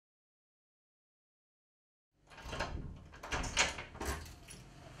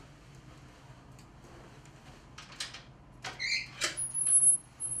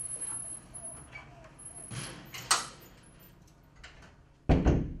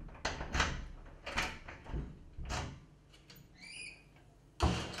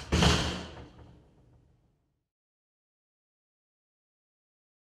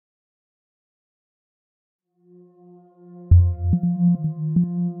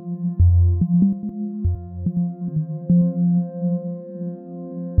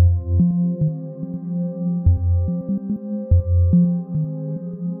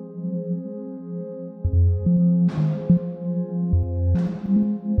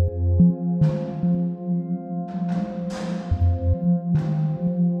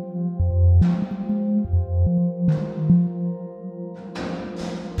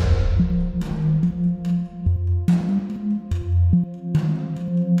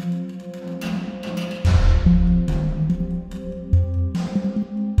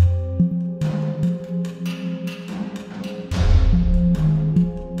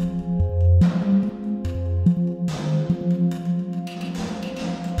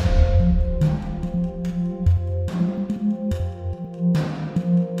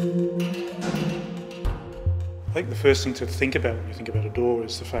I think the first thing to think about when you think about a door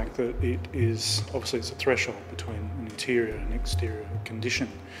is the fact that it's a threshold between an interior and exterior condition,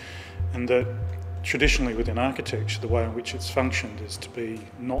 and that traditionally within architecture the way in which it's functioned is to be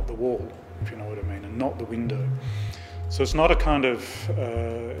not the wall, if you know what I mean, and not the window. So it's not a kind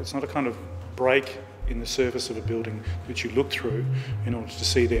of break in the surface of a building that you look through in order to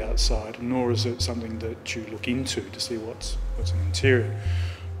see the outside, nor is it something that you look into to see what's an interior.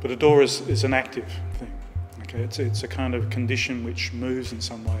 But a door is an active thing. Okay? It's a kind of condition which moves in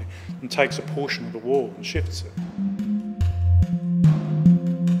some way and takes a portion of the wall and shifts it.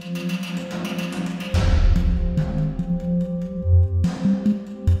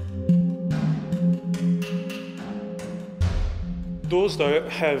 Doors, though,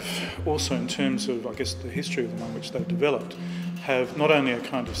 have also, in terms of, I guess, the history of the one which they've developed, have not only a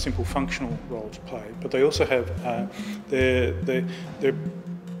kind of simple functional role to play, but they also have they're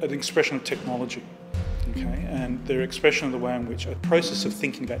an expression of technology, okay, and they're an expression of the way in which a process of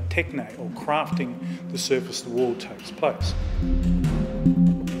thinking about techne, or crafting the surface of the wall, takes place.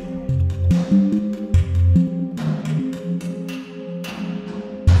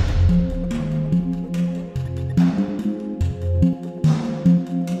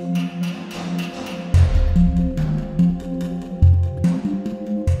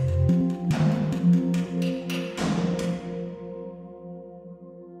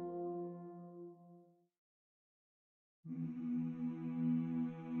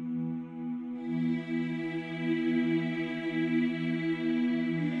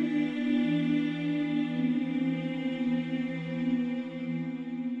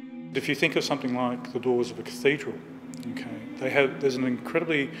 If you think of something like the doors of a cathedral, okay, there's an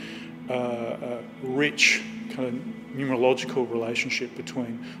incredibly rich kind of numerological relationship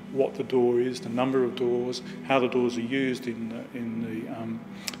between what the door is, the number of doors, how the doors are used in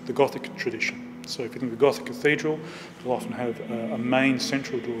the Gothic tradition. So if you think of a Gothic cathedral, they'll often have a main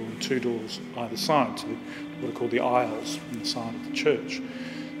central door and two doors either side, so what are called the aisles on the side of the church.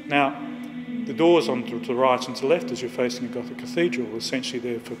 Now, the doors on to the right and to the left as you're facing a Gothic cathedral are essentially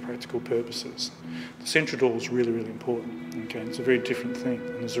there for practical purposes. The central door is really, really important, okay? It's a very different thing,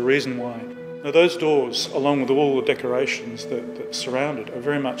 and there's a reason why. Now those doors, along with all the decorations that surround it, are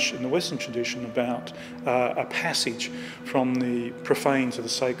very much in the Western tradition about a passage from the profane to the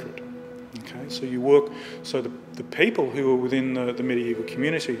sacred. Okay, so the people who were within the medieval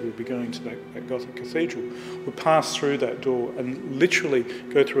community who would be going to that Gothic cathedral would pass through that door and literally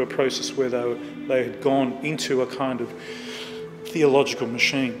go through a process where they had gone into a kind of theological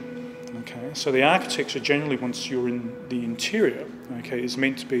machine. Okay, so the architecture generally, once you're in the interior, okay, is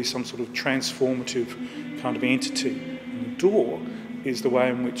meant to be some sort of transformative kind of entity, and the door is the way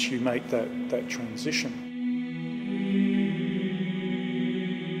in which you make that transition.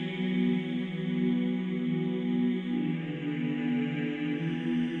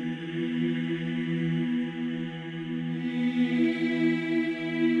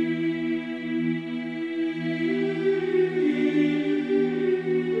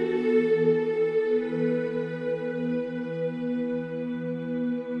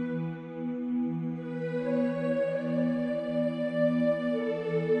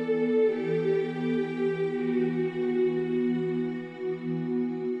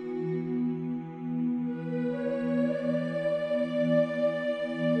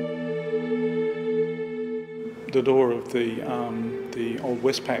 The door of the old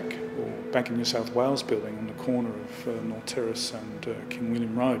Westpac, or Bank of New South Wales building on the corner of North Terrace and King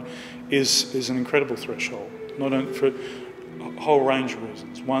William Road is an incredible threshold, not only for a whole range of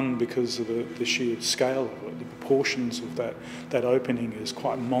reasons. One, because of the sheer scale of it, the proportions of that opening is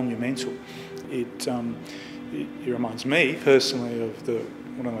quite monumental. It reminds me personally of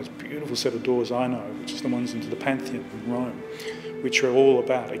one of the most beautiful set of doors I know, which is the ones into the Pantheon in Rome, which are all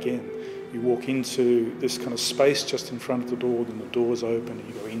about, again, You walk into this kind of space just in front of the door, then the doors open and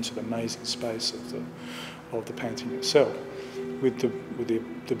you go into the amazing space of the painting itself. With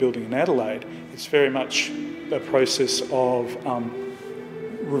the building in Adelaide, it's very much a process of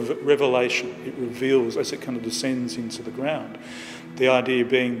revelation. It reveals as it kind of descends into the ground. The idea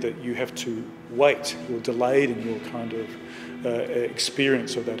being that you have to wait, you're delayed in your kind of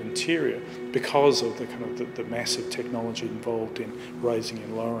experience of that interior because of the kind of the massive technology involved in raising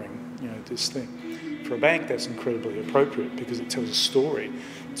and lowering, this thing. For a bank, that's incredibly appropriate because it tells a story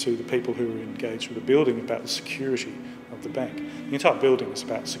to the people who are engaged with the building about the security of the bank. The entire building is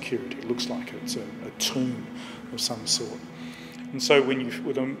about security. It looks like it's a tomb of some sort. And so when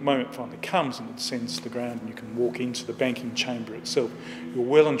the moment finally comes and it descends to the ground and you can walk into the banking chamber itself, you're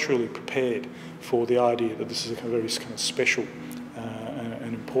well and truly prepared for the idea that this is a very kind of special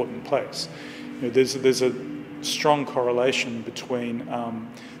and important place. There's a strong correlation between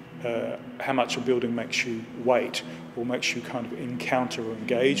how much a building makes you wait or makes you kind of encounter or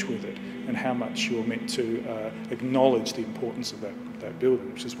engage with it, and how much you're meant to acknowledge the importance of that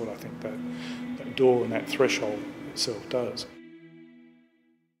building, which is what I think that door and that threshold itself does.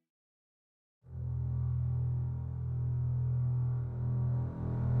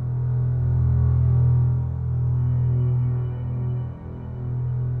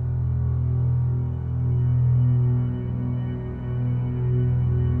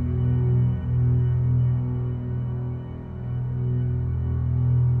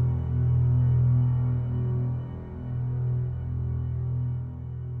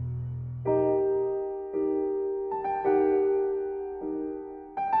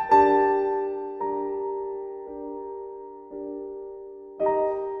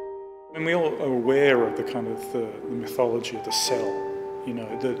 And we all are aware of the kind of the mythology of the cell,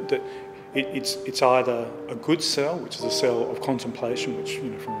 that it's either a good cell, which is a cell of contemplation, which,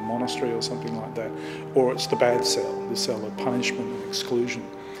 from a monastery or something like that, or it's the bad cell, the cell of punishment and exclusion.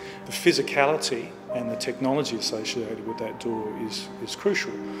 The physicality and the technology associated with that door is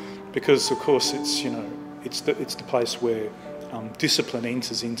crucial, because of course it's the place where discipline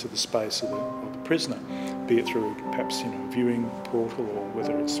enters into the space of the prisoner, be it through perhaps a viewing portal or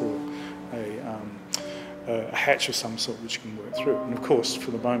whether it's through a hatch of some sort which can work through. And of course,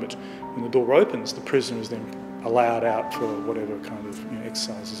 for the moment when the door opens, the prisoner is then allowed out for whatever kind of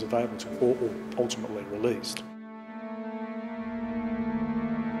exercise is available to him, or ultimately released.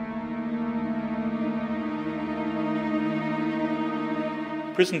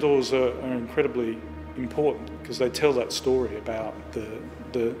 Prison doors are incredibly important because they tell that story about the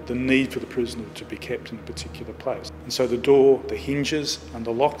need for the prisoner to be kept in a particular place. And so the door, the hinges and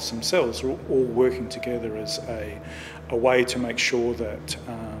the locks themselves are all working together as a way to make sure that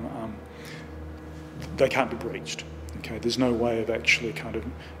they can't be breached. Okay, there's no way of actually kind of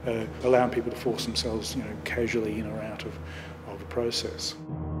allowing people to force themselves casually in or out of a process.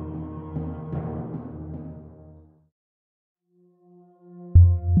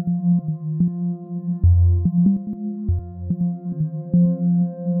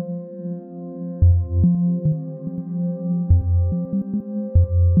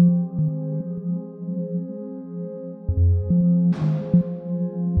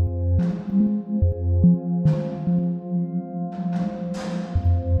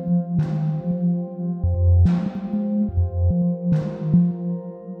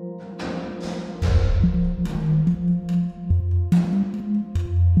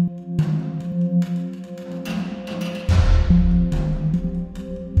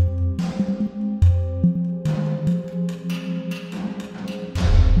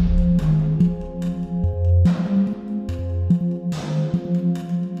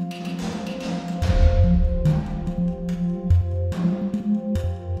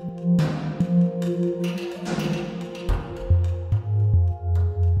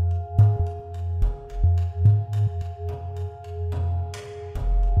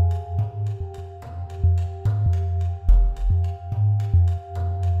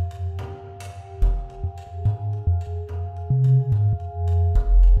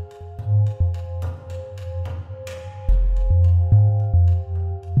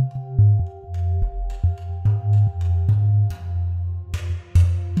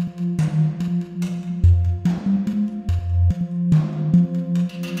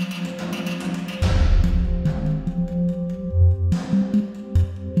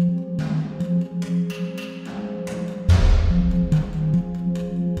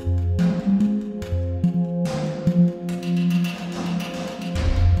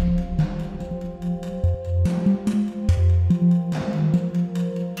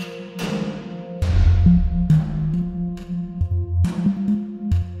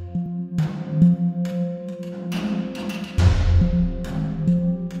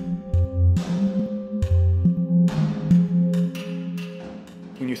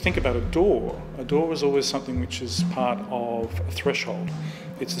 think about a door is always something which is part of a threshold.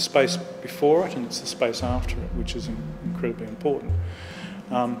 It's the space before it and it's the space after it, which is incredibly important.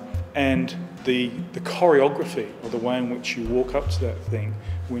 And the choreography, or the way in which you walk up to that thing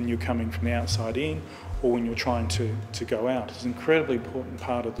when you're coming from the outside in or when you're trying to go out, is an incredibly important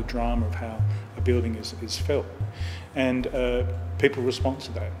part of the drama of how a building is felt. And people respond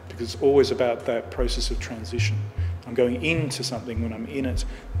to that, because it's always about that process of transition. I'm going into something. When I'm in it,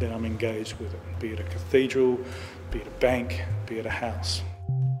 then I'm engaged with it, be it a cathedral, be it a bank, be it a house.